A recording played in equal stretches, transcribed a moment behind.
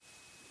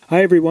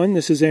Hi everyone,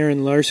 this is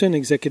Aaron Larson,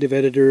 Executive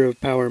Editor of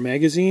Power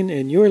Magazine,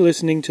 and you're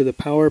listening to the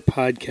Power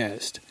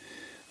Podcast.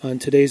 On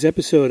today's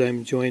episode,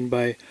 I'm joined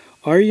by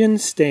Arjan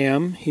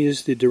Stam. He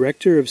is the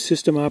Director of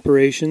System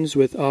Operations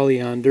with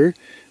Alliander,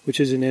 which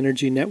is an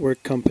energy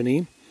network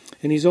company,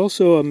 and he's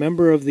also a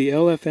member of the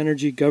LF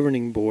Energy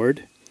Governing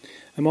Board.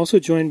 I'm also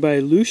joined by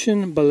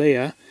Lucian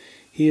Balea.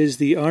 He is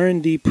the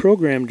R&D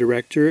Program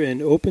Director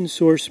and Open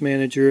Source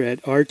Manager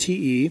at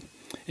RTE,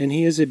 and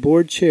he is a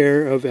board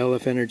chair of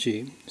LF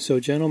Energy. So,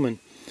 gentlemen,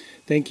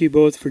 thank you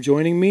both for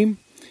joining me.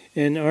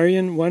 And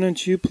Arjan, why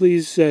don't you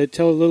please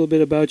tell a little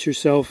bit about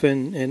yourself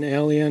and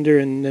Alliander,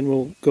 and then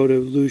we'll go to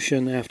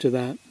Lucian after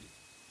that.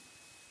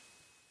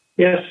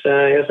 Yes,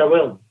 I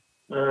will.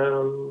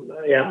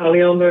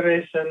 Alliander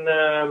is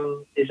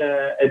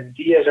a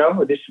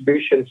DSO, a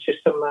distribution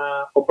system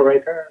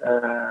operator,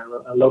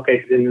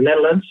 located in the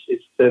Netherlands.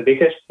 It's the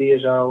biggest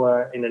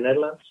DSO in the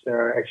Netherlands. There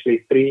are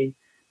actually three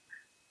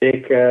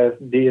big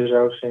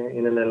DSOs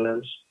in the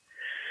Netherlands.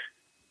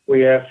 We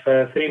have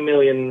 3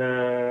 million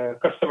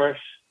customers,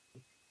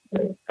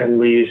 and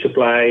we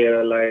supply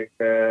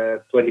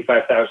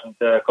 25,000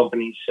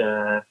 companies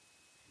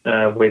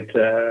with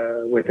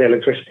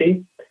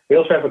electricity. We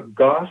also have a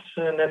gas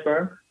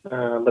network,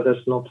 but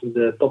that's not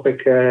the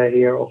topic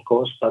here, of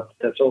course, but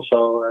that's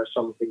also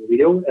something we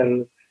do.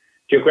 And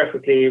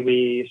geographically,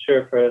 we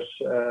service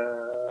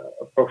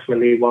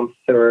approximately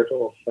 1/3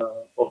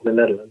 of the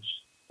Netherlands.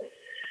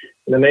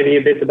 And then maybe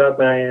a bit about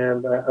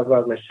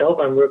myself.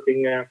 I'm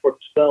working for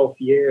 12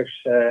 years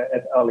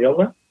at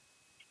Alliander.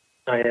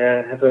 I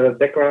have a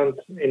background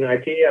in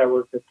IT. I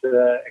worked at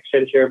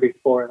Accenture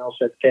before and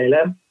also at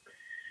KLM.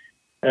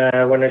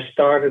 When I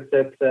started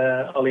at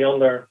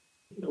Alliander,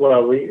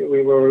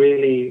 we were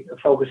really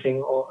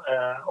focusing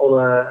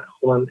on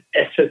an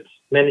asset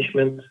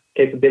management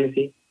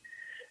capability.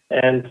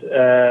 And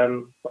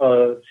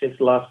since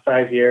the last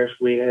 5 years,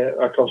 we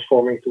are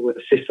transforming to a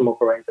system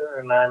operator.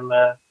 And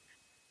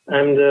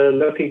I'm the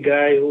lucky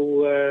guy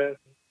who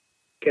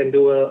can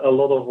do a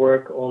lot of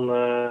work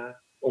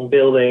on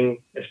building,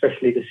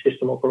 especially the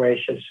system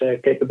operations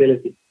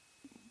capability.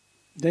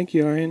 Thank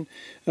you, Arjan.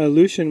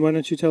 Lucian, why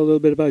don't you tell a little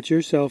bit about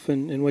yourself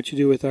and what you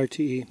do with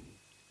RTE?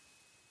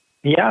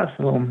 Yeah,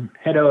 so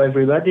hello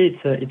everybody.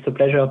 It's a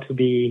pleasure to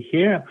be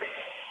here.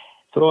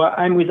 So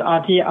I'm with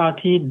RTE.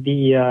 RTE, the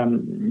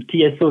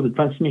TSO, the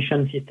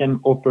transmission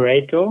system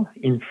operator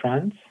in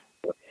France.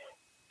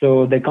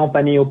 So the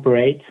company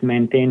operates,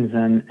 maintains,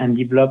 and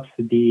develops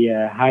the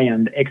high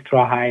and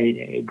extra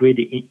high grid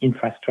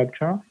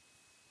infrastructure.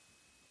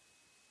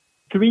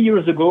 3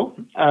 years ago,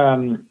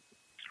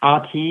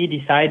 RTE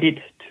decided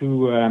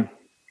to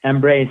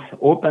embrace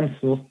open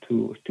source,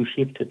 to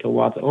shift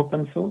towards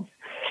open source.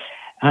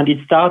 And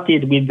it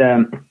started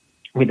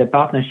with a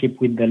partnership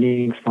with the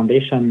Linux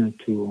Foundation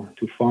to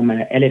form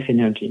LF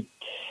Energy.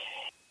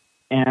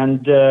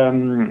 And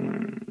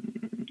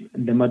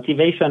the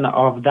motivation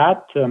of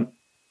that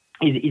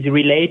is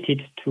related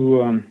to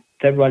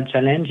several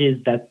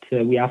challenges that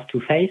we have to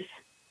face,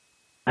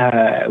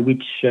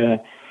 which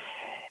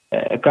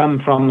come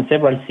from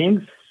several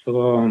things. So,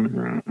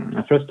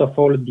 first of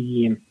all,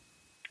 the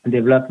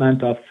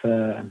development of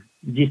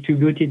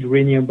distributed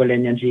renewable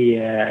energy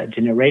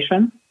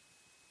generation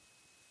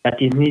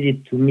that is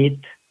needed to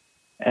meet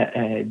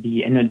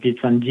the energy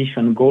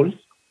transition goals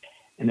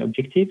and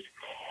objectives.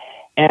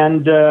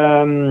 And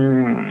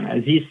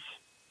this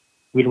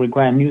will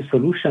require new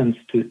solutions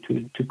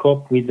to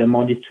cope with the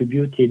more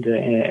distributed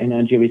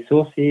energy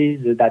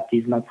resources that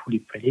is not fully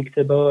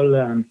predictable,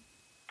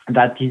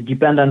 that is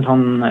dependent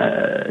on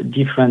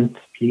different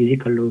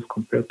physical laws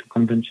compared to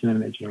conventional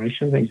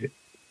generations,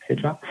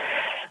 etc.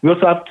 We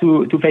also have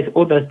to face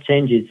other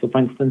changes. So, for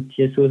instance,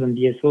 TSOs and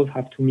DSOs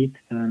have to meet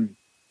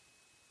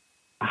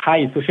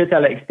high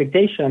societal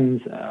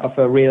expectations of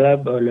a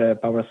reliable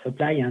power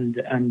supply, and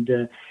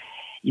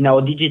in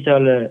our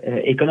digital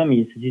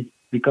economies, this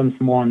becomes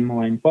more and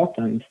more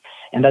important.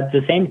 And at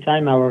the same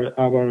time, our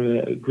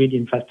grid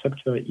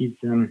infrastructure is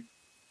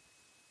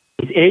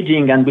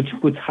aging, and which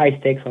puts high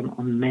stakes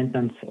on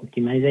maintenance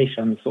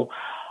optimization. So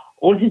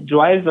all these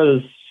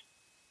drivers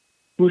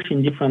push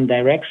in different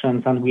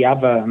directions, and we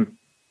have an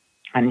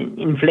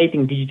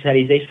inflating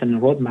digitalization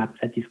roadmap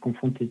that is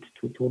confronted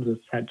to all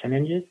those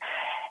challenges.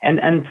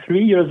 And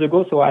 3 years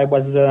ago, so I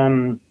was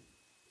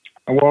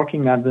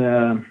working as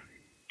a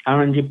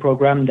R&D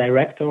program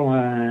director,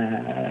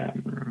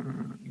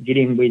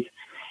 dealing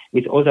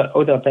with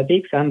other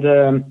topics, and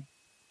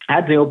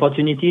had the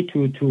opportunity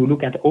to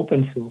look at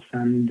open source,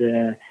 and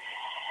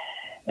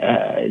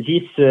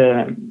this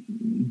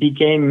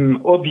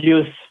became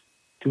obvious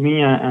to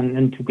me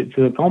and to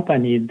the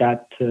company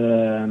that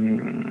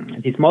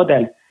this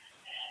model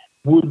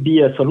would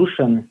be a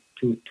solution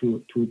to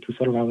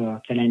solve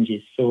our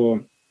challenges. So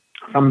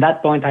from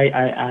that point,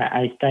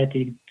 I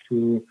started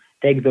to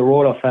take the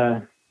role of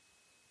a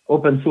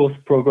open source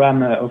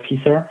program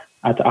officer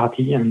at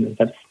RTE, and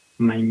that's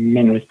my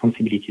main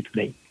responsibility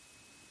today.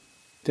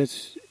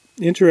 That's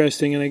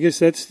interesting, and I guess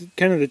that's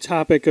kind of the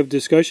topic of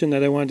discussion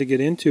that I wanted to get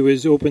into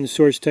is open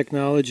source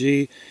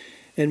technology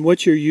and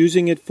what you're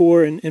using it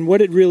for, and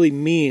what it really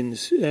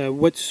means.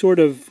 What sort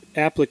of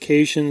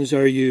applications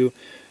are you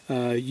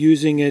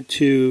using it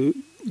to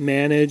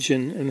manage,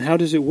 and how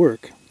does it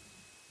work?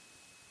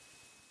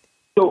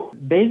 So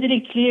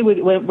basically,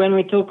 when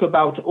we talk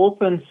about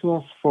open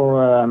source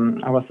for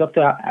our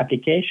software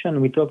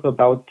application, we talk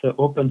about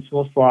open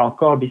source for our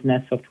core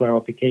business software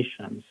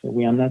applications. So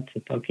we are not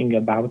talking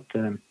about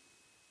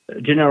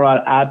general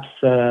apps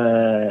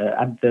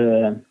at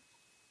the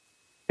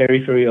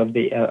periphery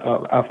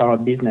of our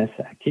business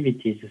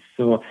activities.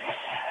 So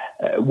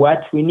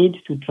what we need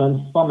to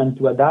transform and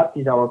to adapt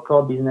is our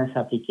core business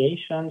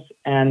applications,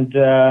 and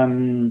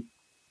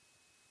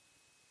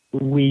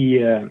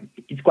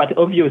it's quite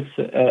obvious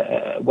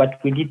what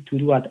we need to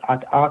do at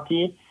RT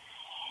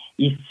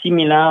is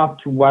similar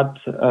to what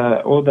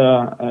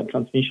other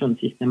transmission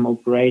system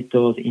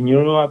operators in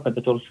Europe,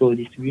 but also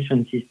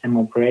distribution system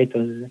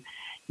operators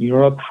in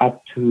Europe have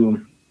to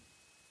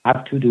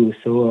do.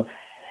 So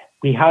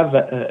we have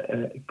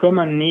a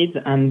common need,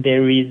 and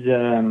there is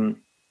a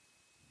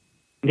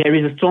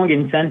strong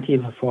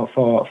incentive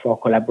for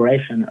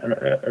collaboration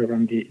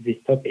around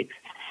these topics.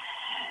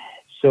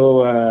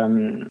 So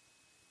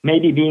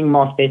maybe being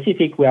more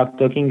specific, we are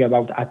talking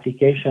about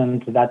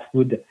applications that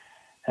would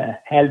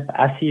help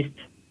assist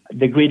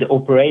the grid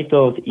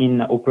operators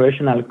in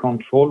operational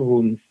control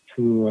rooms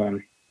to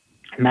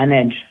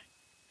manage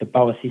the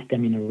power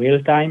system in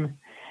real time.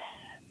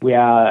 We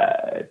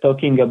are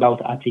talking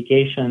about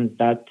applications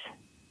that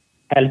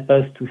help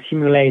us to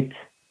simulate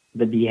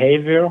the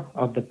behavior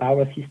of the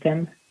power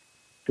system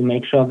to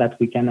make sure that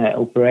we can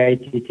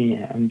operate it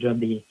under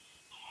the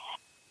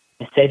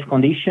safe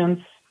conditions.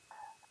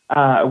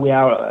 We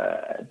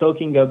are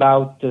talking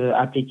about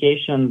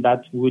applications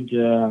that would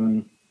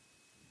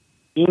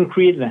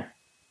increase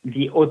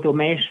the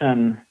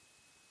automation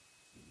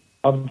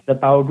of the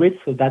power grid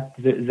so that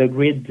the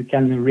grid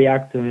can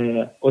react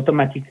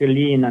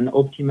automatically in an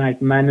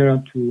optimized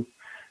manner to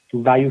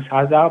various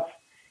hazards.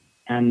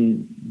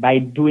 And by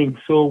doing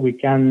so, we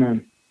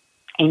can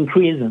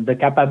increase the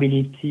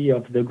capability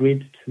of the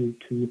grid to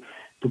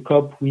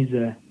cope with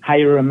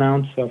higher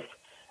amounts of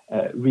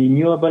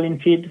renewable in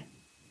feed,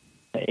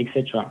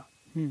 etc.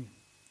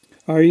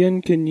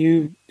 Arjan, can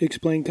you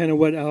explain kind of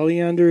what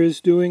Alliander is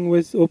doing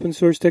with open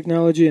source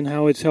technology and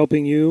how it's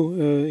helping you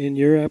in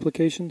your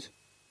applications?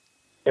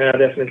 Yeah,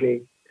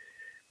 definitely.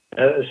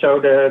 So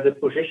the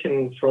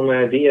position from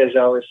a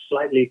DSO is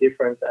slightly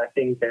different, I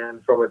think,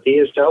 than from a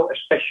DSO,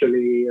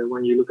 especially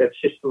when you look at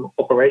system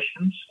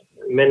operations,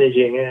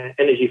 managing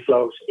energy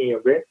flows in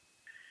your grid.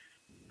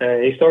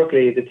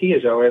 Historically, the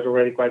TSO has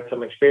already quite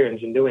some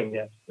experience in doing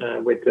that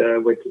with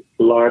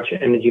large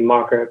energy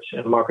markets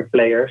and market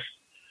players,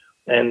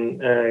 and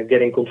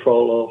getting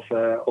control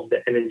of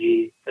the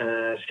energy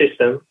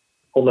system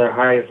on a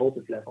higher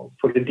voltage level.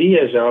 For the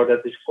DSO,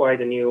 that is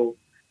quite a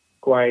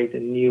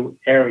new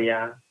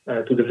area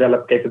to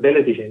develop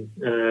capabilities in.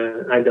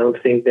 I don't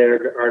think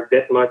there are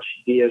that much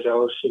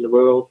DSOs in the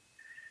world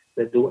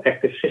that do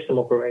active system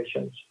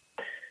operations.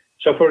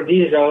 So for a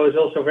DSO, it's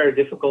also very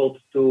difficult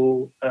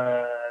to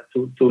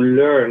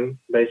learn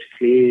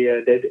basically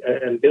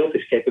and build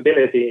this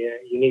capability.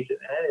 You need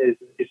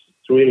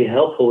it's really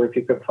helpful if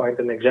you can find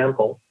an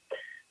example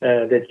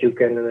that you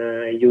can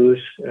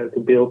use to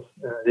build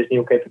this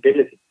new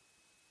capability.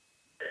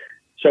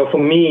 So for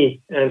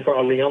me and for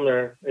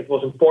Alliander, it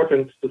was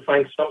important to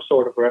find some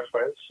sort of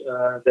reference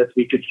that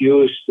we could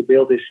use to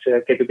build this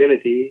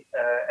capability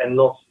and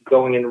not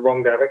going in the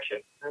wrong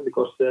direction,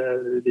 because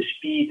the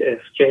speed of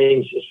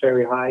change is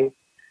very high.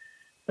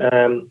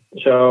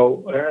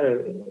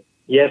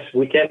 Yes,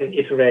 we can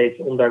iterate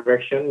on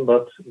direction,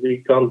 but we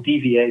can't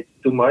deviate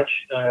too much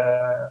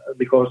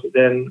because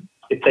then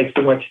it takes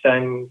too much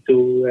time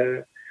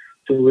to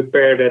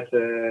repair that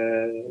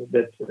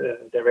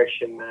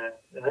direction,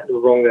 the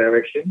wrong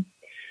direction.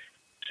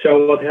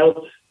 So what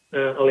helped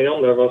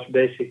Alliander was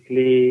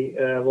basically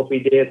what we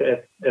did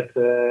at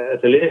the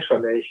Linux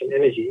Foundation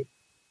Energy,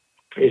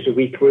 is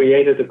we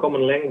created a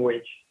common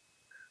language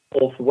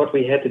of what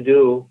we had to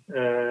do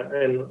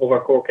and of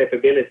our core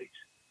capabilities.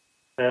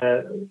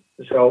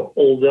 So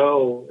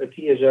although a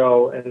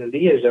TSO and a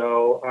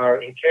DSO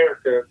are in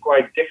character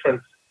quite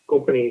different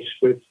companies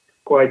with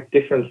quite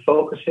different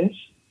focuses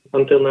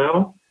until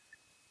now,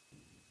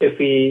 if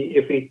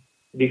we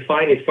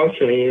define it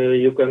functionally,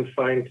 you can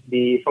find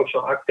the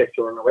functional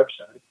architecture on our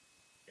website.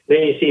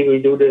 Then you see we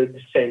do the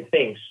same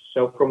things.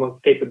 So from a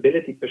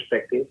capability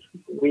perspective,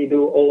 we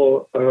do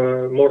all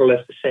more or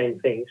less the same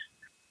things.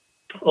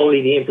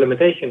 Only the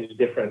implementation is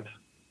different,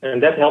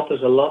 and that helped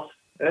us a lot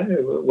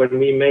when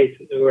we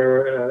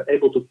were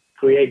able to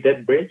create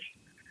that bridge.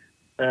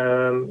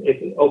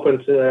 It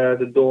opened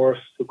the doors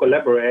to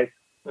collaborate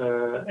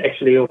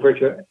actually on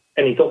virtually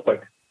any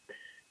topic.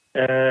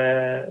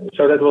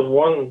 So that was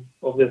one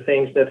of the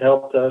things that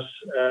helped us,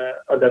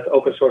 or that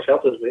open source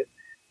helped us with,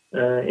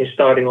 in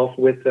starting off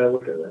with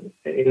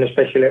in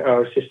especially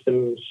our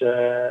systems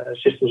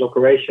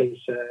operations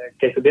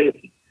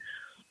capability.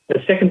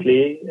 And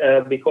secondly,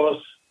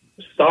 because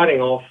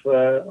starting off,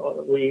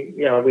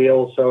 we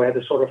also had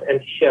a sort of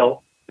empty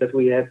shell that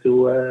we had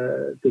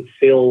to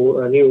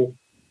fill new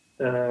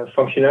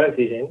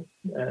functionalities in.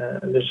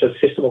 There's a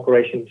system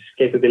operations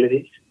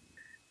capabilities.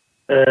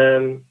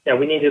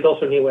 We needed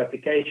also new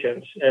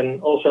applications,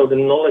 and also the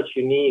knowledge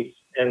you need,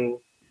 and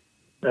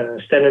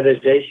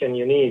standardization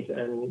you need,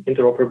 and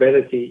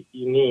interoperability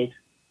you need.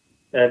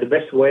 The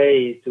best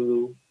way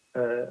to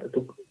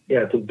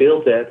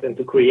build that and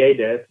to create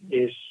that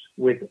is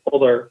with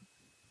other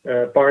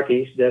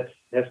parties that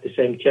have the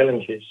same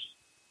challenges,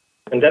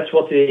 and that's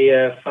what we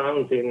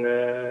found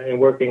in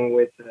working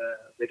with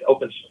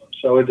open source.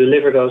 So it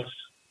delivered us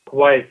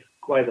quite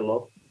a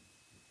lot.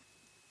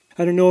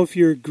 I don't know if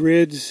your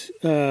grids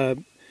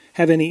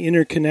have any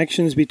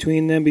interconnections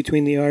between them,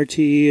 between the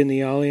RTE and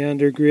the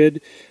Alliander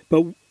grid,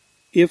 but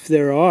if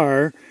there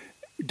are,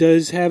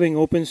 does having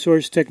open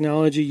source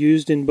technology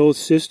used in both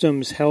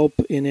systems help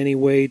in any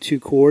way to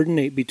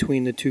coordinate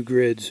between the two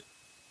grids?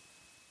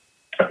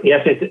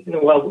 Yes,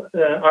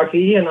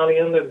 RTE and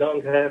Alliander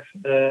don't have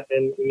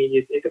an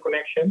immediate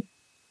interconnection,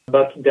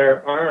 but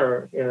there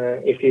are,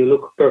 if you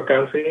look per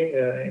country,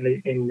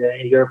 in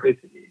Europe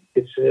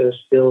it's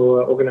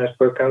still organized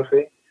per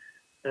country.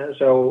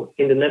 So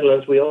in the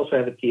Netherlands we also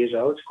have a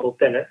TSO, it's called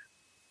TenneT,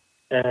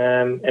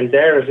 and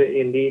there is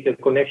indeed a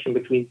connection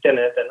between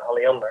TenneT and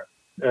Alliander.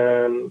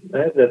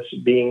 That's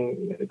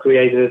being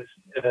created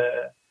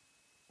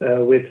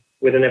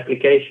with an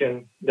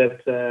application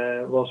that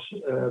was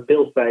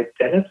built by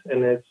TenneT,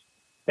 and it's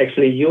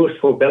actually used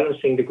for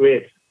balancing the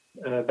grid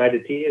by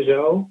the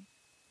TSO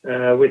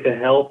with the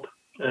help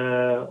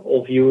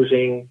of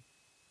using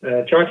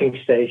charging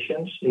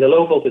stations in the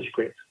low voltage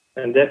grid.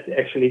 And that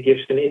actually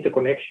gives an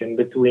interconnection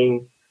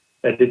between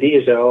the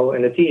DSO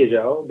and the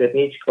TSO that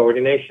needs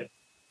coordination.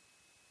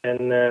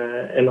 And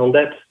on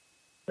that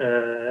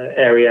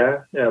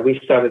area, we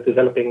started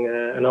developing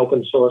an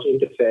open source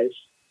interface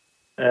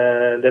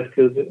that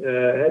could,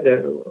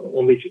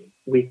 on which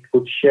we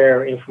could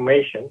share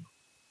information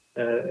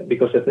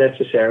because it's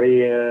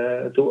necessary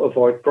to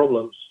avoid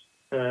problems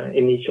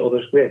in each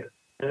other's grid.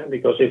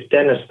 Because if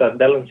TenneT start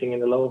balancing in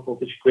the low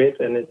voltage grid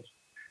and it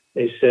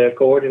is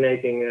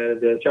coordinating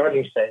the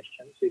charging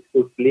stations, it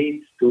could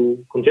lead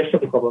to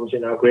congestion problems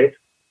in our grid.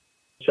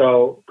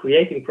 So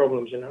creating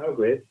problems in our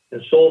grid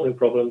and solving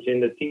problems in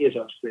the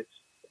TSOs grids.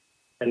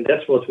 And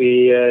that's what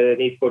we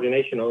need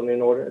coordination on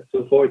in order to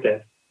avoid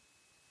that.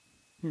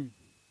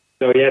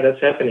 So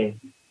that's happening.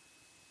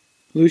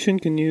 Lucian,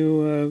 can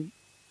you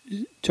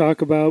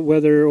talk about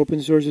whether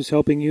open source is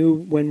helping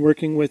you when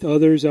working with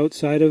others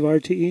outside of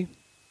RTE?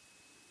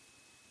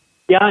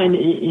 Yeah,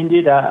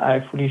 indeed,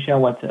 I fully share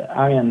what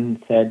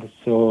Arjan said.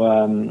 So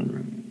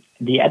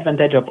the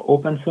advantage of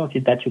open source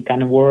is that you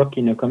can work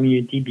in a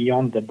community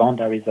beyond the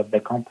boundaries of the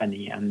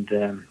company, and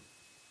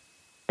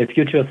the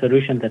future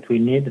solution that we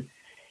need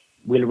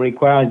will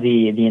require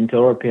the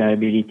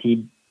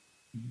interoperability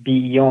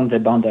beyond the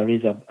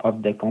boundaries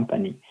of the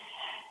company.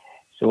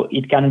 So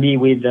it can be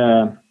with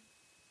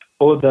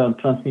other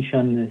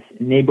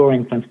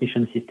neighboring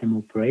transmission system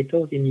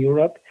operators in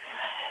Europe.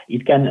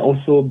 It can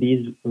also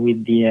be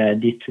with the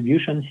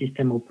distribution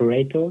system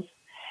operators,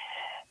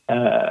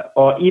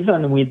 or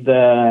even with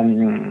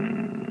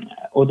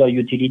other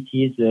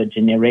utilities,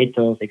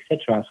 generators,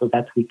 etc., so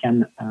that we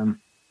can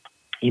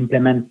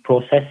implement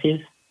processes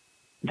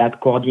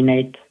that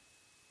coordinate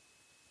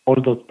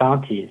all those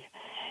parties.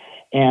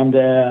 And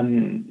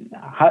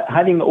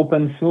having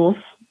open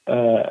source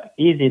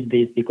is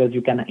this because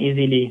you can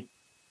easily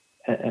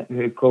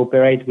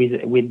cooperate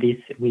with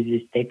these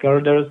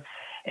stakeholders.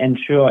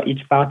 Ensure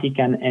each party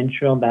can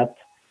ensure that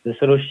the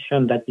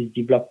solution that is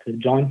developed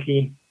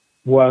jointly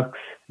works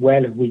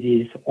well with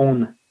its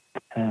own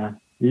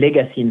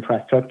legacy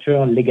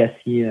infrastructure,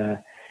 legacy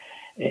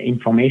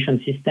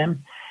information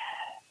system,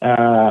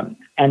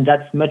 and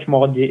that's much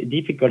more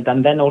difficult.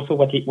 And then also,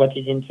 what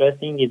is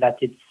interesting is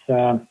that it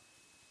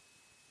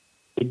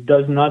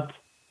does not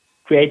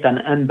create an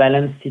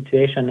unbalanced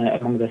situation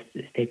among the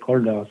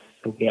stakeholders.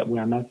 So we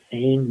are not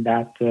saying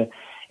that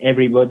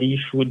everybody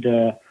should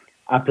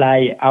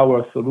apply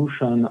our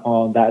solution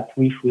or that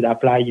we should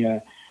apply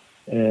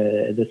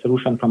the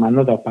solution from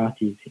another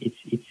party.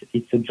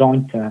 It's a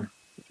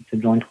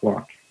joint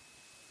work.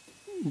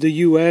 The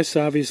U.S.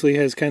 obviously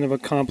has kind of a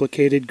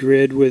complicated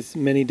grid with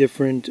many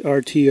different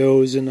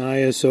RTOs and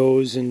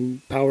ISOs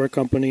and power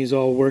companies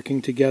all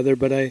working together,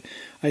 but I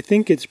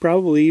think it's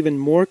probably even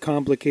more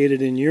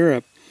complicated in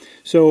Europe.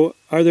 So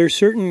are there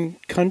certain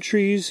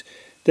countries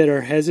that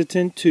are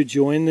hesitant to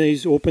join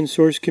these open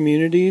source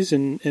communities,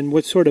 and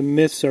what sort of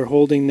myths are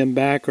holding them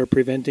back or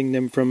preventing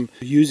them from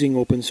using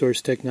open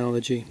source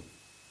technology?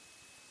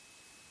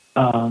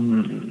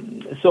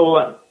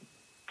 So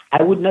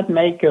I would not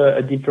make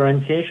a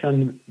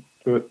differentiation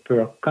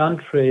per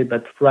country,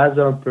 but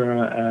rather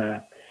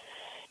per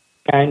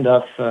kind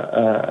of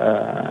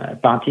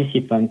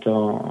participant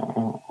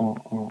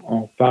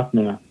or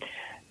partner.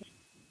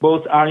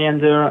 Both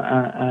Alliander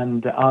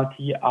and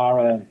RT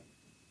are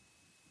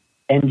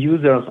end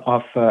users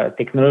of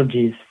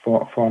technologies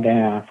for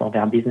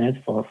their business,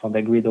 for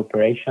the grid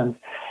operations.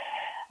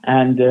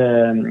 And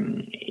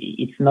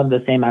it's not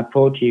the same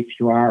approach if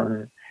you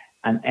are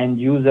an end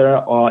user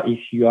or if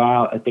you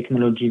are a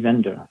technology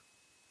vendor,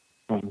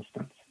 for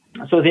instance.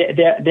 So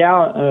there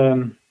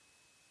are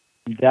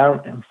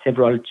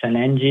several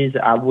challenges.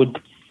 I would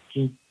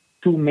see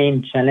two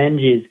main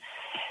challenges,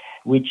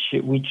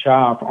 which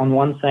are, on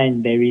one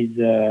side, there is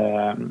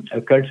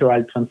a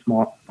cultural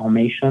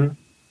transformation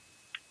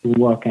to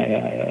work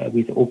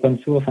with open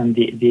source, and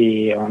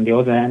on the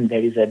other hand,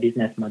 there is a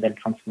business model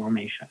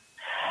transformation.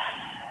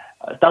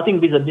 Starting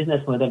with the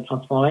business model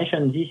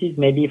transformation, this is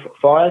maybe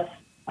for us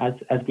as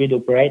grid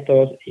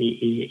operators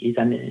is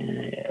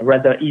a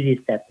rather easy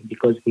step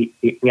because we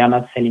are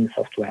not selling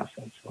software.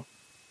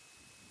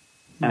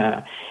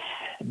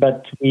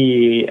 But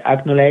we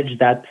acknowledge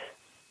that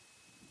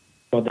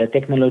for the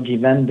technology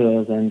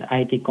vendors and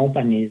IT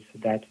companies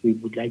that we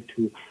would like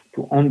to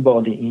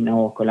onboard in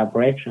our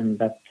collaboration,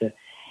 that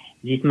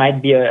this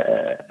might be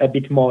a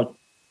bit more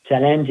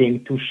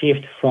challenging to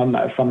shift from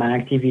an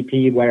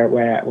activity where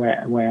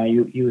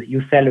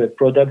you sell a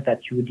product that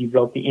you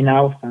develop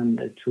in-house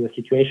and to a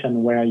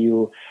situation where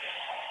you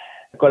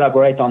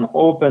collaborate on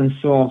open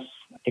source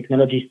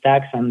technology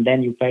stacks and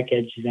then you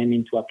package them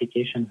into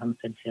applications and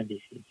sell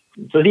services.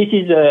 So this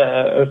is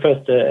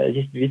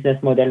this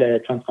business model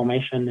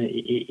transformation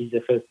is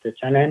the first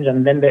challenge,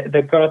 and then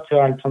the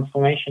cultural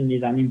transformation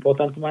is an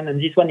important one, and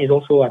this one is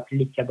also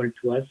applicable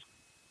to us.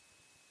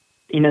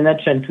 In a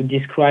nutshell, to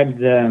describe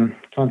the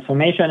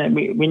transformation,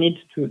 we need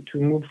to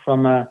move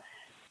from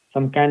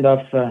some kind of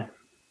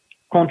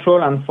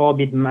control and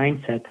forbid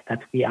mindset that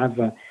we have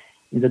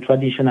in the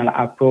traditional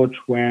approach,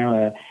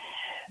 where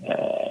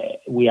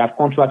we have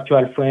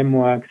contractual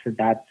frameworks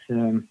that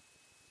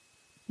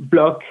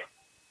block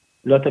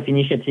a lot of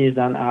initiatives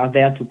and are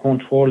there to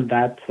control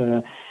that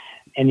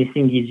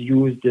anything is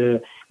used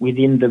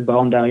within the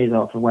boundaries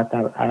of what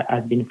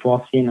has been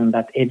foreseen, and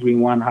that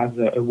everyone has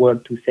a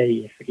word to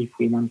say if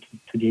we want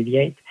to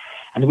deviate.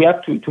 And we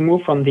have to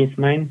move from this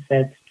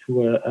mindset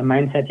to a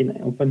mindset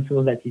in open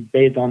source that is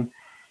based on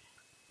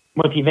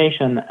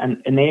motivation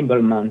and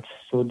enablement.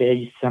 So there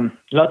is a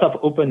lot of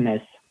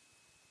openness.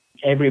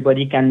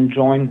 Everybody can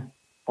join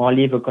or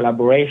leave a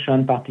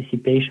collaboration.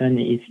 Participation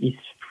is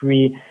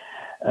free,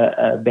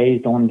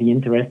 based on the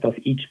interest of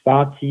each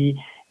party,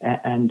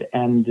 and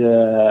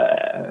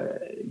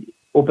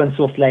open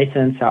source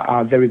license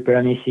are very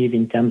permissive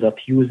in terms of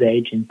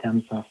usage, in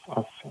terms of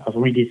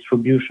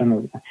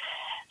redistribution.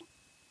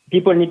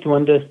 People need to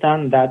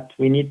understand that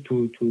we need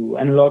to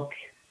unlock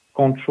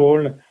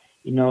control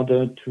in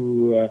order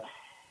to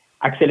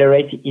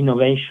accelerate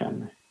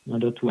innovation, in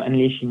order to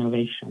unleash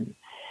innovation.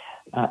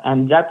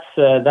 And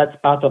that's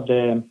part of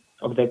the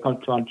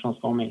cultural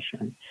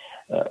transformation.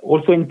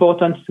 Also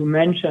important to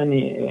mention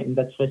in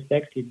that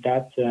respect is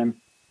that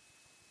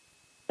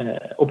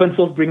open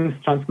source brings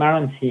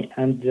transparency,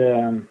 and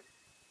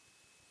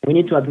we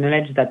need to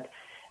acknowledge that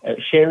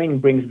sharing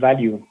brings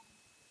value.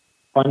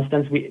 For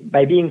instance,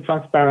 by being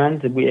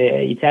transparent,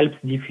 it helps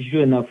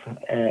diffusion of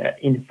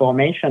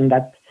information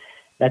that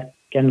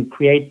can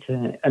create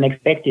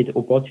unexpected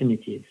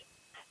opportunities.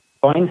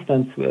 For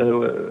instance,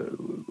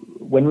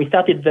 when we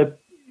started the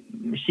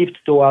shift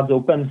towards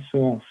open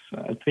source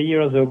 3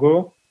 years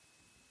ago,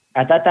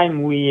 at that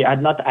time we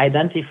had not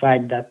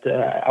identified that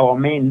our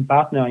main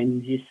partner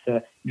in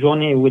this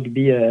journey would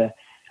be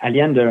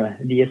Alliander,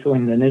 DSO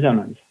in the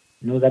Netherlands.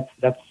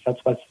 That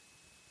was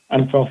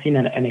unforeseen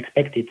and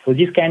unexpected. So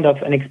this kind of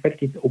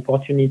unexpected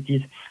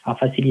opportunities are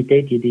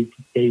facilitated if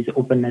there is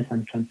openness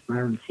and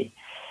transparency.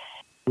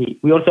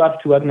 We also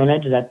have to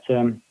acknowledge that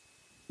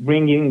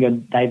bringing a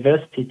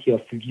diversity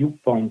of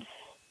viewpoints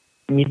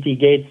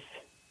mitigates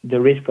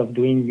the risk of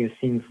doing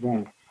things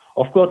wrong.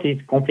 Of course,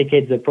 it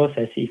complicates the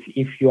process.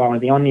 If you are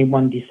the only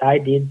one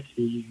decided,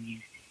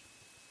 it's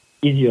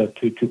easier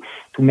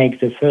to make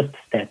the first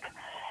step.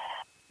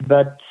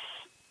 But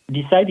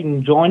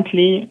deciding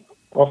jointly,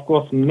 of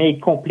course, may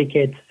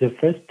complicate the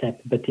first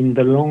step, but in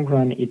the long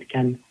run, it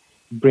can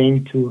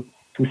bring to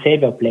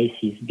safer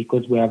places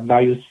because we have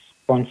various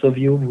points of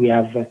view, we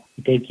have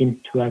take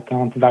into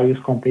account various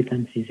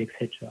competencies,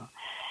 etc.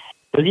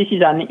 So this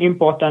is an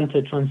important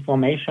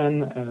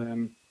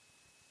transformation.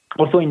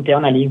 Also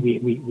internally,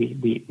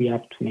 we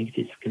have to make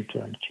this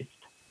cultural shift.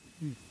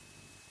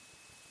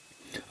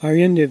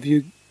 Arjan, have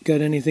you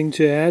got anything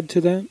to add to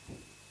that?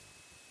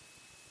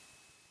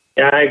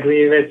 Yeah, I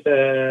agree with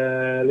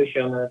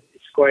Lucian.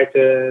 It's quite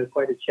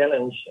a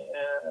challenge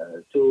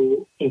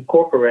to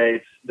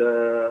incorporate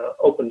the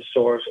open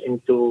source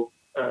into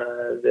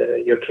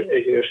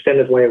your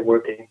standard way of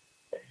working,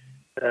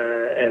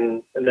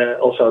 and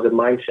also the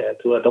mindset,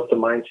 to adopt the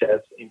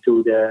mindset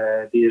into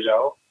the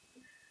DSO.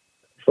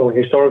 So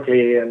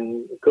historically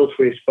and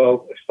culturally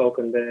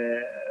spoken,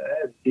 the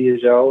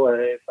DSO,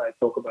 if I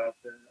talk about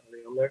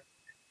Alliander,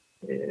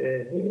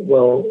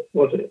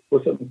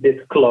 was a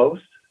bit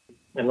closed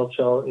and not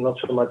so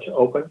much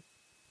open,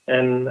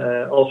 and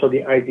also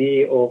the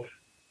idea of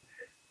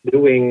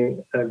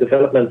doing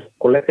development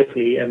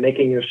collectively and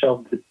making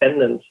yourself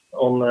dependent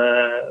on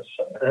a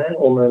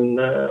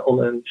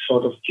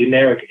sort of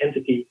generic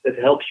entity that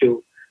helps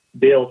you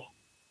build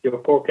your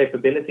core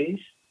capabilities,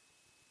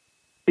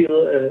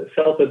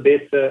 felt a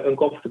bit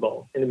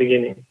uncomfortable in the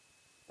beginning.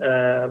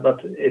 But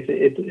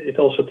it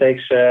also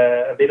takes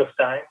a bit of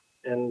time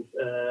and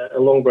a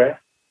long breath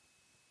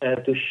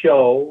to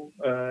show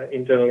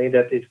internally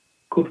that it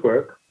could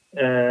work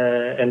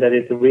and that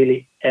it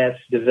really adds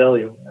the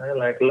value.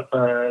 Like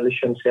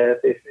Lucian said,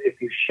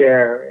 if you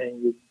share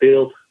and you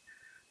build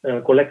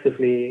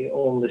collectively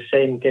on the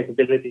same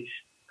capabilities,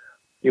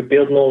 you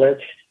build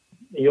knowledge,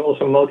 you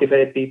also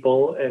motivate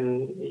people,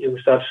 and you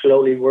start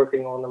slowly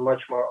working on a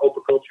much more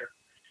open culture.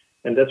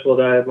 And that's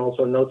what I'm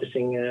also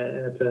noticing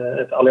at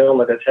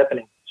Alliander that's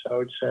happening.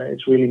 So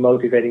it's really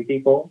motivating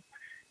people,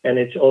 and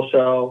it's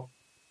also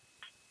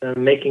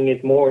making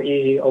it more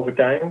easy over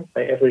time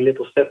by every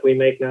little step we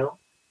make now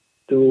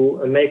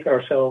to make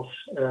ourselves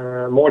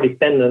more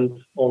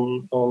dependent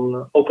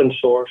on open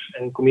source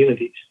and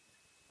communities,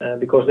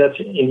 because that's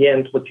in the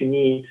end what you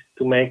need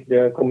to make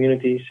the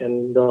communities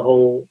and the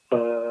whole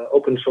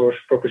open source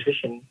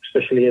proposition,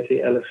 especially at the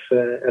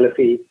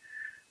LFE,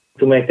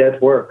 to make that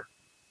work.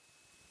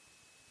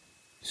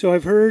 So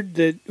I've heard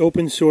that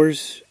open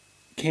source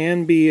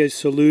can be a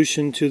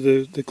solution to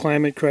the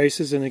climate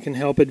crisis, and it can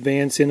help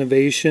advance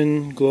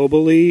innovation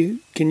globally.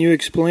 Can you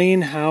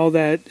explain how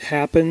that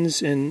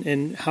happens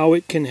and how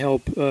it can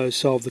help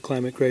solve the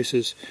climate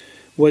crisis?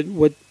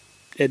 What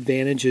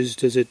advantages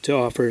does it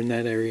offer in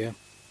that area?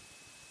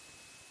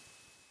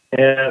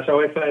 Yeah,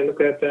 so if I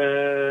look at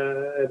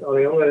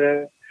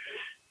Alliander,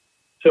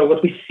 so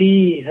what we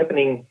see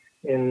happening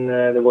in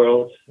the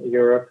world,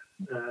 Europe,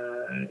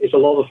 is a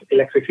lot of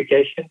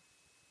electrification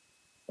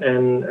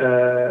and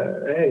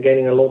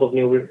gaining a lot of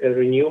new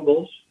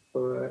renewables,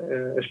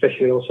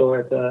 especially also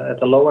at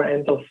the lower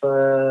end of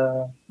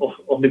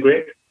the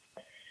grid.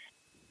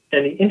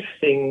 And the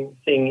interesting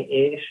thing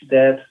is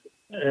that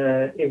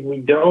if we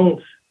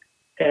don't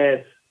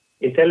add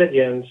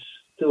intelligence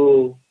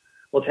to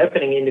what's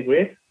happening in the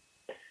grid,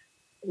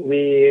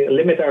 we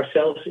limit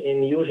ourselves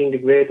in using the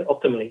grid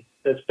optimally.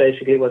 That's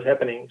basically what's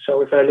happening.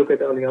 So if I look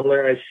at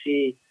Alliander, I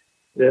see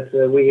that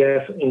we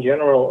have, in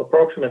general,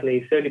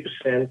 approximately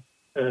 30%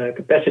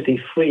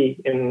 capacity free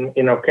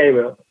in our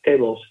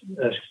cables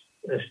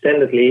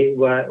standardly,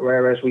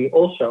 whereas we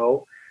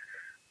also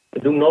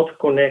do not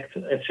connect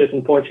at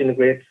certain points in the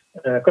grid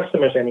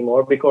customers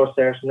anymore because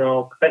there's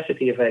no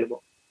capacity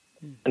available.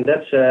 And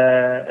that's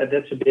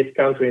a bit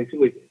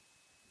counterintuitive.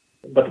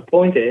 But the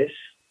point is,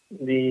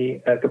 the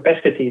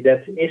capacity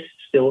that is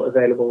still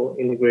available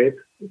in the grid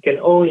can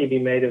only be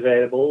made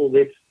available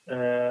with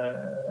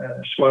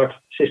smart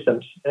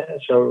systems.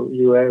 So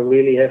you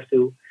really have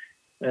to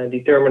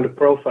determine the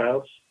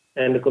profiles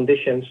and the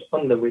conditions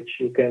under which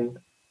you can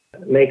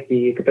make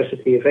the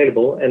capacity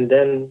available, and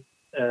then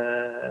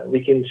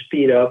we can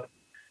speed up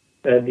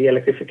the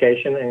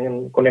electrification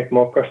and connect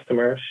more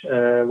customers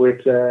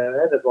with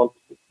that want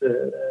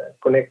to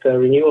connect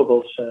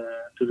renewables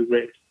to the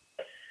grid.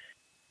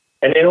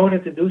 And in order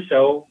to do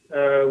so,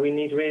 we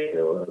need really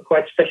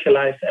quite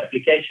specialized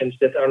applications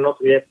that are not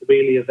yet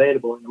really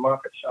available in the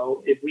market.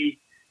 So if we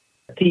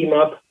team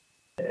up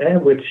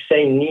with the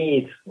same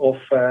need of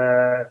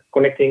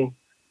connecting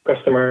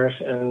customers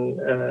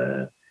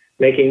and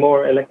making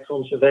more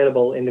electrons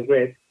available in the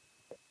grid,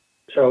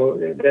 so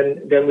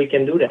then we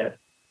can do that.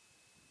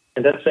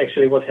 And that's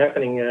actually what's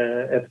happening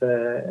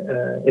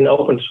in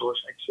open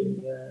source, actually,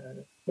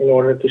 in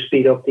order to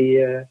speed up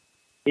the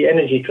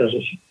energy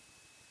transition.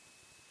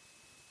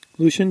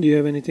 Lucian, do you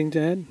have anything to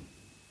add?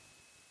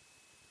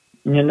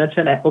 In a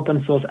nutshell,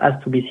 open source has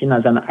to be seen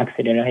as an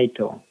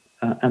accelerator.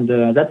 And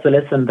that's a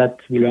lesson that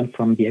we learned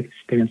from the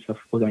experience of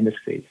other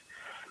industries.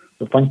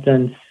 So, for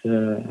instance,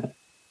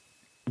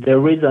 the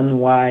reason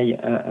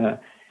why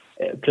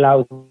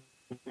cloud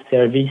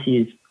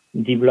services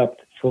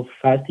developed so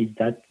fast is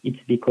that it's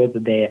because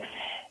they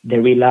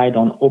relied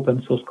on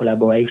open source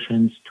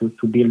collaborations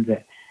to build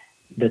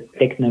the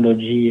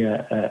technology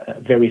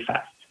very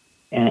fast.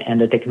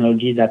 And the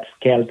technology that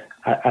scaled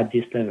at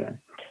this level.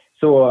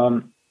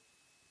 So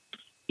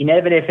in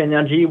LF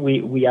Energy,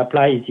 we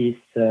apply this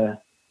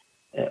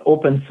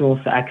open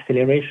source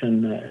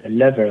acceleration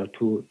level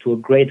to a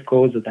great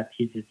cause that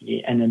is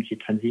the energy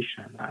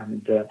transition.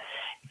 And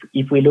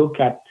if we look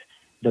at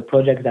the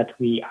projects that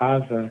we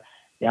have,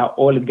 they are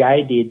all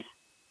guided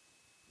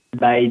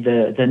by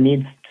the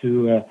needs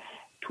to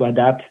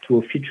adapt to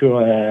a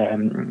future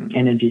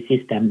energy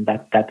system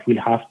that will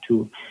have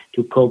to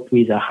cope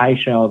with a high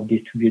share of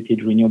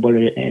distributed renewable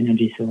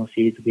energy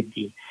sources, with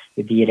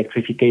the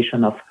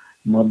electrification of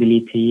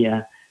mobility,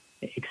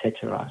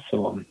 etc.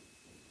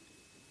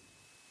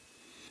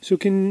 So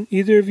can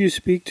either of you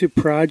speak to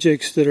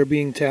projects that are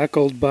being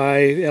tackled by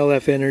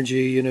LF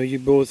Energy? You know, you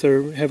both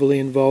are heavily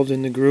involved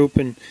in the group,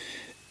 and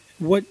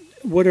what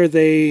are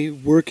they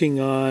working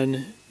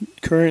on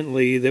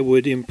currently that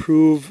would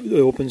improve the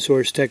open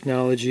source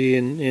technology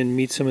and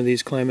meet some of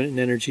these climate and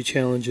energy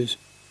challenges?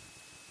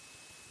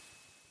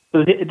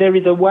 So there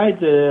is a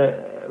wide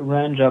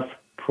range of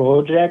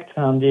projects,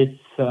 and it's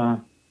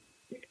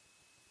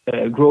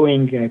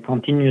growing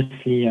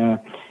continuously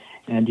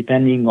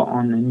depending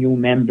on new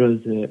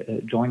members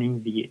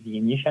joining the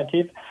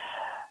initiative.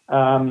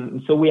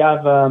 So we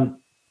have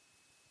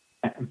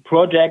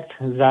projects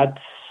that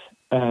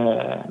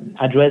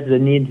address the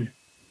needs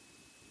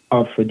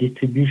of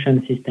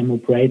distribution system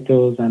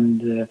operators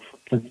and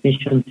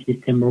transmission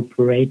system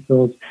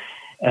operators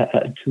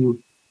to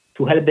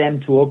help them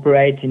to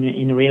operate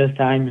in real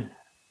time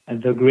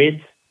the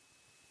grids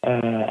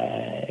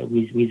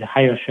with a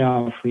higher share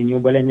of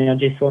renewable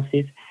energy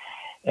sources,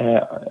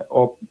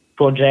 or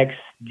projects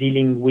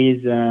dealing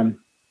with a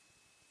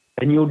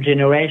new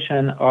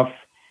generation of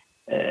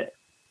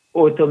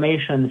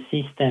automation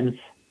systems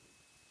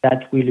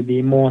that will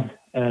be more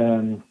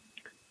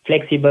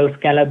flexible,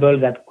 scalable,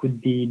 that could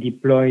be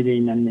deployed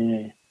in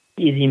an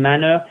easy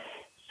manner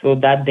so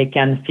that they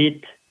can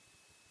fit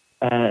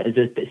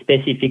the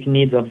specific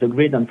needs of the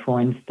grid. And for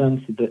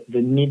instance,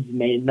 the needs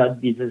may not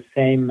be the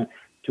same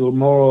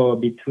tomorrow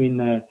between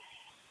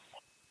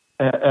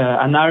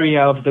an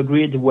area of the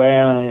grid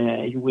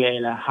where you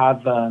will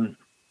have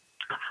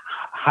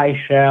high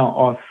share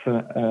of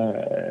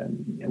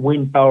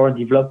wind power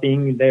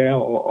developing there,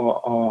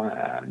 or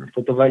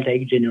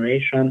photovoltaic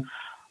generation,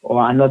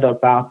 or another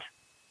part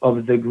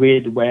of the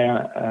grid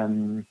where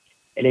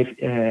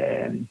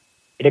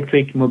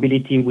electric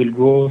mobility will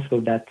grow, so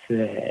that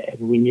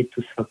we need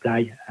to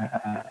supply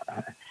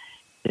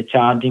the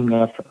charging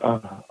of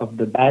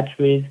the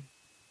batteries.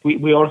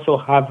 We also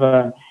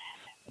have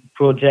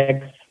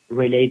projects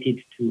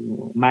related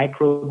to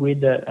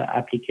microgrid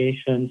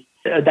applications.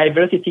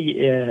 Diversity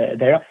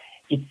there.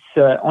 It's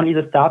only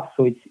the start,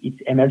 so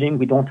it's emerging.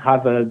 We don't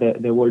have the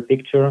whole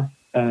picture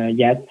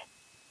yet,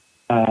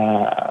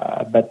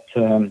 but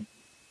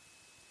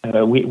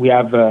we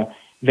have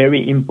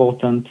very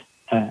important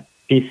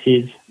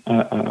pieces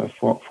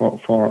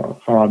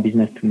for our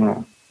business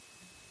tomorrow.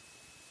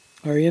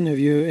 Arjan, have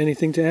you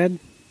anything to add?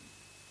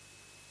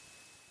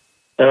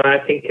 I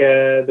think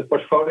the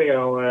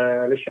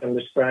portfolio Lucian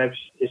describes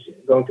is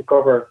going to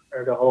cover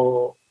the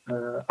whole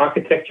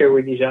architecture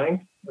we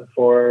designed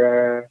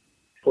for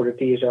the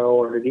TSO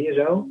or the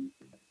DSO.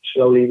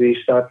 Slowly we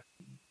start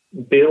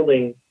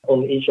building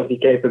on each of the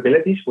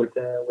capabilities with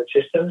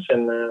systems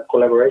and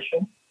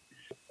collaboration.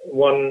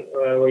 One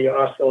where you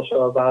asked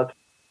also about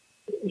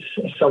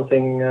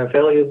something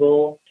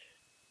valuable.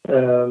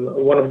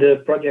 One of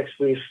the projects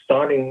we're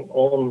starting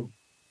on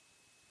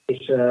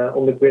is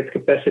on the grid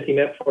capacity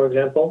map, for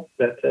example.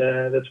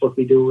 That's what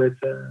we do with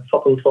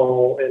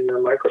Vattenfall and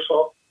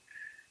Microsoft,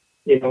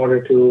 in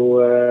order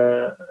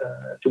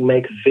to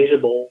make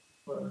visible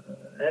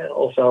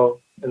also,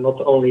 and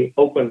not only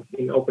open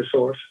in open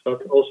source,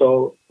 but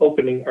also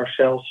opening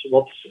ourselves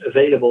what's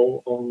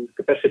available on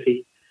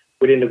capacity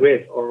within the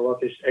grid, or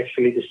what is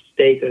actually the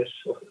status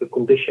of the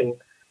condition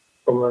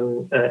from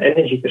an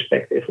energy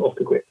perspective of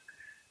the grid.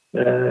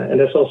 And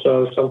that's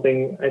also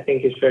something I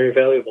think is very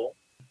valuable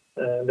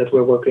that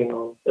we're working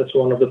on. That's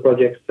one of the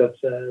projects that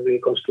really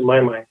comes to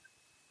my mind.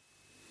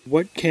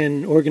 What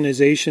can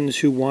organizations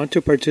who want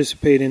to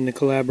participate in the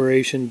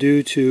collaboration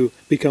do to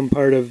become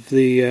part of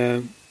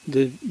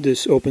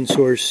this open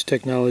source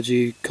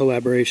technology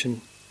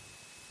collaboration?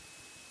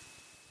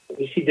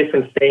 We see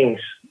different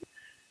things.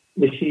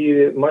 We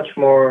see much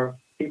more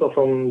people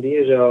from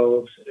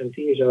DSOs and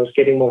TSOs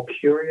getting more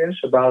curious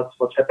about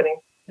what's happening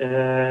in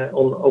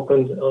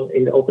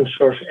the open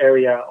source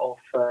area of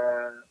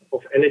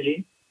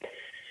energy.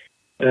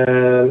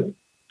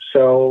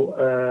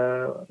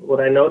 So what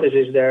I notice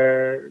is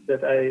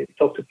that I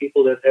talk to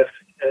people that have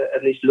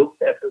at least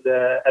looked at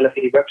the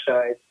LFE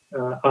website,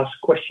 ask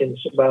questions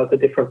about the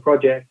different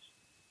projects,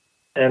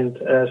 and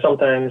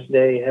sometimes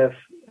they have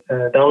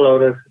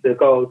downloaded the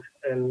code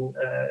and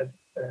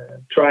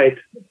tried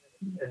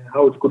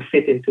how it could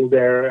fit into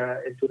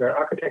their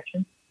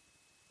architecture.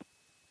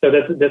 So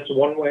that's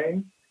one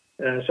way.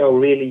 So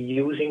really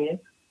using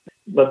it,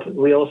 but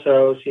we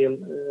also see a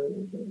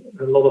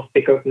lot of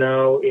pickup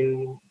now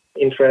in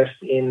interest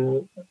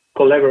in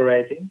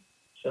collaborating,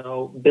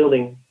 so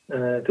building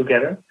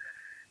together.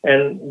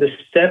 And the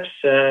steps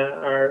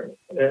are,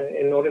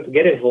 in order to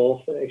get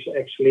involved,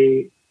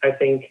 actually, I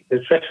think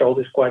the threshold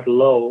is quite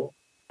low,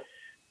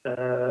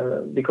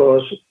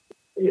 because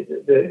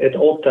at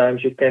all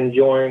times you can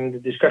join the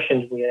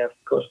discussions we have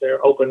because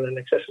they're open and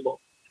accessible.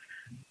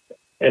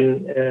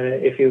 And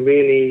if you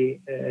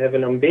really have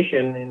an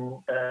ambition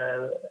in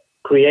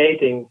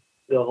creating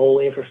the whole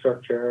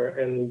infrastructure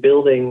and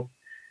building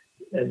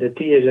the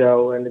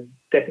TSO and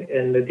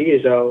the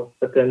DSO,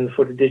 but then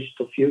for the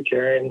digital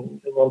future,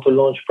 and want to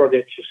launch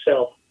projects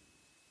yourself,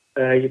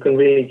 you can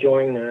really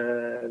join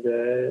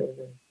the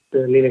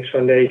Linux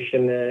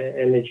Foundation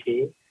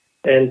Energy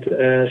and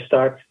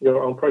start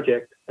your own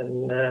project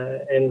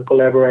and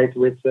collaborate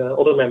with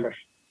other members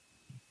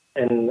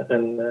and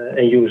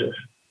users.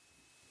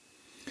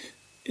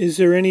 Is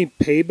there any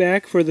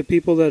payback for the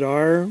people that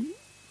are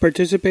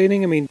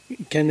participating? I mean,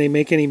 can they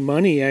make any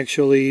money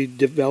actually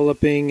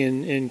developing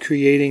and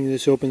creating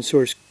this open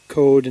source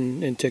code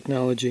and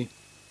technology?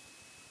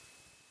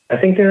 I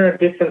think there are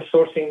different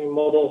sourcing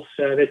models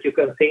that you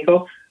can think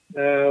of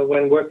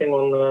when working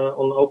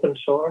on open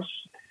source.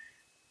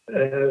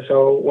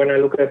 So when I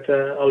look at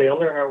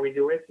Alliander, how we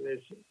do it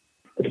is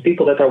the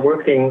people that are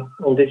working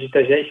on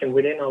digitization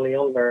within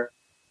Alliander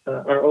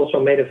are also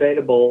made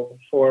available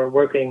for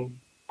working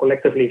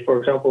collectively, for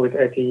example, with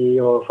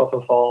RTE or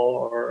Vattenfall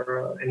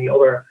or any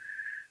other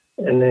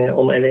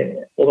on any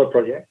other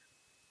project.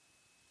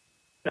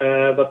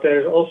 But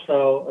there's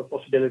also a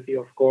possibility,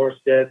 of course,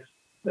 that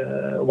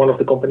one of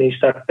the companies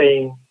start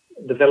paying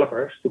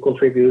developers to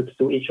contribute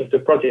to each of the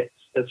projects.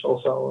 That's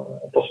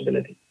also a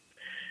possibility.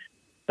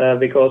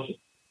 Because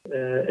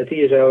a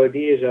TSO, a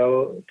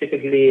DSO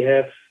typically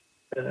have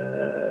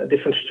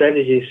different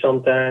strategies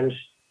sometimes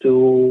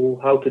to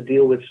how to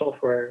deal with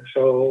software.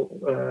 So,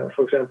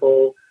 for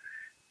example,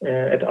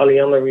 at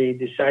Alliander, we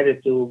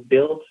decided to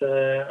build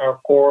our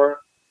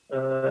core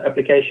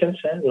applications,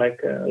 like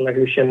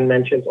Lucian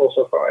mentioned,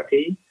 also for RT.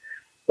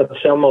 But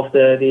some of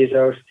the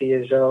DSOs,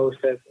 TSOs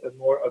have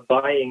a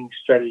buying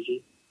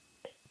strategy,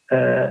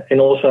 and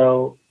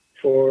also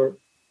for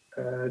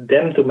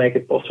them to make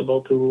it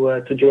possible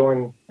to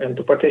join and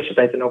to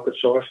participate in open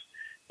source.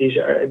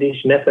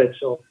 These methods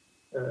of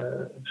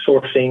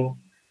sourcing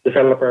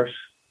developers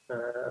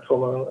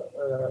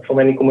from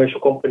any commercial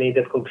company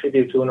that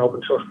contribute to an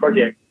open source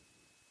project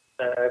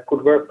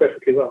could work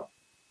perfectly well.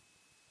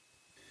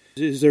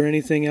 Is there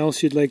anything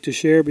else you'd like to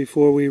share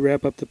before we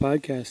wrap up the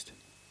podcast?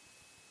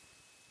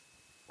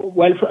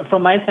 Well,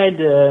 from my side,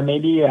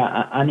 maybe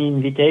an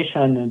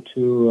invitation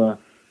to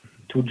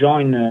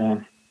join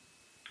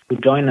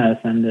us,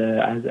 and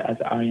as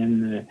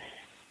Arjan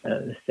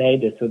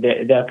said, so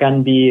there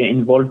can be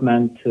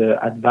involvement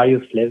at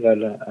various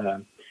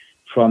levels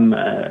from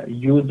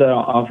user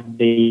of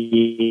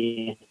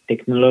the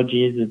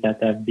technologies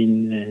that have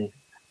been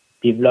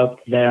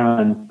developed there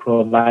and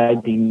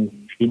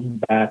providing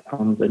feedback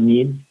on the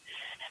needs,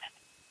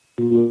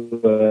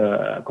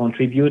 to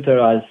contributor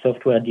as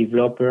software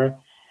developer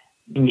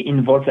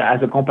involved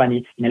as a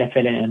company in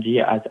LFL Energy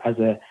as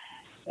a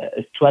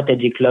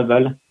strategic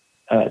level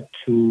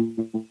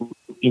to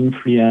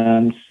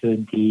influence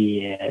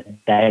the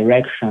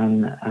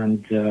direction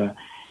and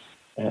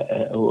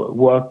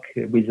work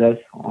with us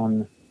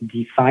on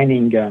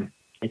defining,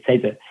 let's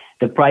say,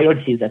 the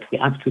priorities that we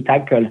have to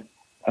tackle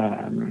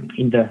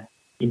in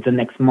the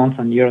next months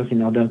and years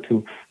in order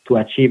to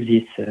achieve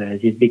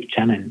this big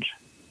challenge.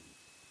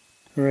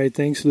 All right,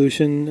 thanks,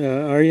 Lucian.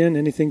 Arjan,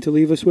 anything to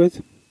leave us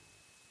with?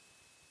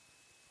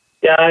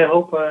 Yeah, I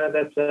hope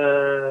that,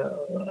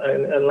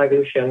 and like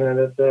Lucian,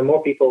 that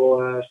more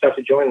people start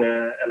to join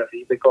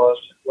LFE, because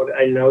what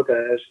I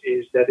notice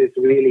is that it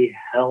really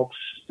helps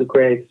to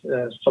create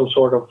some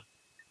sort of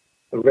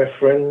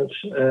reference,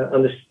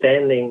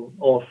 understanding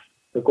of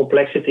the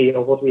complexity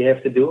of what we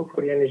have to do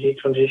for the energy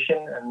transition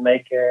and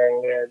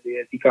making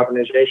the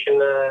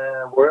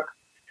decarbonization work,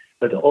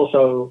 but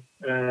also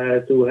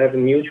to have a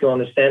mutual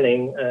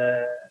understanding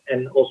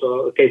and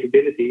also a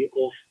capability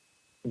of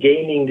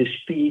gaining the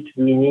speed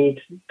we need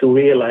to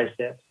realize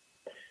that.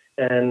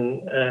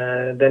 And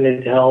then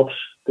it helps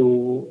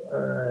to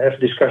have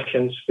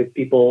discussions with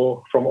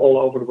people from all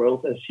over the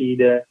world and see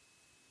the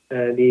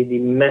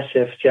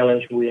massive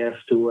challenge we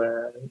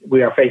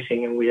are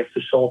facing and we have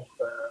to solve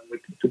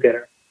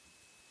together.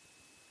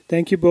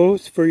 Thank you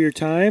both for your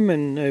time,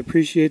 and I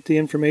appreciate the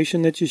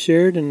information that you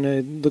shared, and I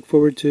look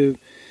forward to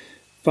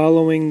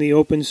following the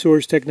open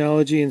source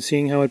technology and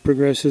seeing how it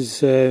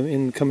progresses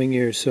in the coming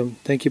years. So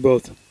thank you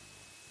both.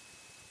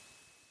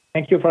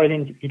 Thank you for the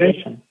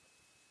invitation.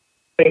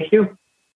 Thank you.